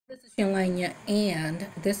This is Yelena, and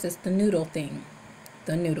this is the noodle thing.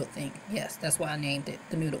 The noodle thing. Yes, that's why I named it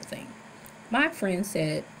the noodle thing. My friend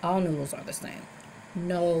said all noodles are the same.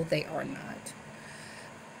 No, they are not.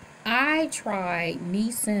 I tried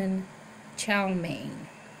Nissan chow mein.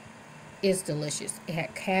 It's delicious. It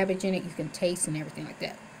had cabbage in it. You can taste and everything like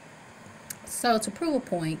that. So to prove a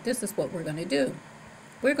point, this is what we're going to do.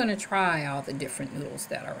 We're going to try all the different noodles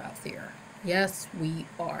that are out there. Yes, we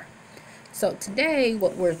are. So today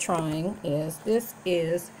what we're trying is this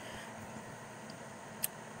is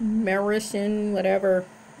Mauritian whatever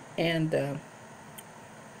and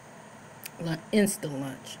instant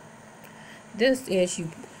lunch. This is you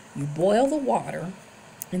boil the water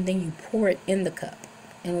and then you pour it in the cup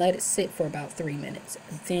and let it sit for about 3 minutes.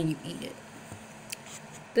 Then you eat it.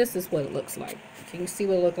 This is what it looks like. Can you see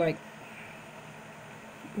what it looks like?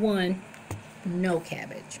 1, no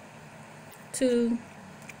cabbage. 2,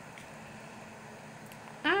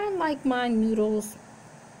 I like my noodles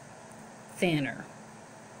thinner.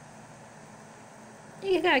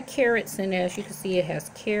 You got carrots in there. As you can see, it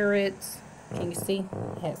has carrots. Can you see?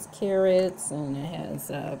 It has carrots and it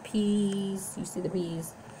has peas. You see the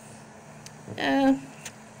peas?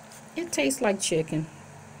 It tastes like chicken.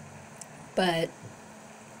 But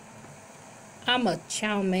I'm a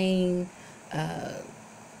chow mein,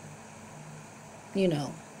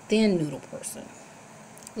 thin noodle person.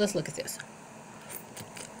 Let's look at this.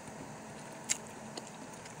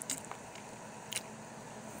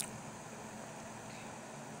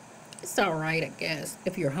 It's alright, I guess,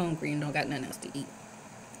 if you're hungry and don't got nothing else to eat.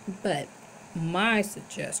 But my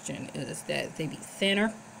suggestion is that they be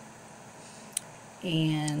thinner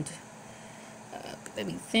and I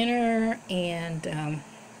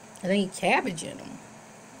think cabbage in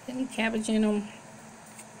them.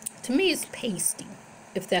 To me, it's pasty,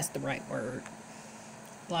 if that's the right word.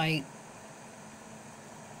 Like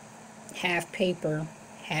half paper,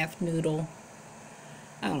 half noodle.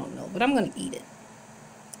 I don't know, but I'm gonna eat it.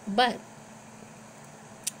 But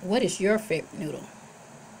what is your favorite noodle?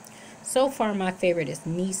 So far, my favorite is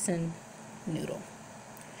Nissan noodle.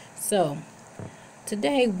 So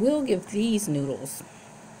today we'll give these noodles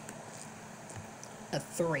a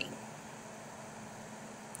 3.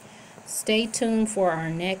 Stay tuned for our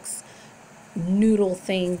next noodle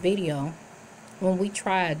thing video when we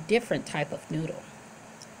try a different type of noodle.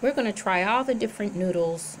 We're going to try all the different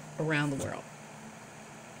noodles around the world.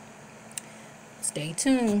 Stay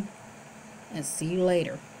tuned and see you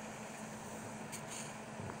later.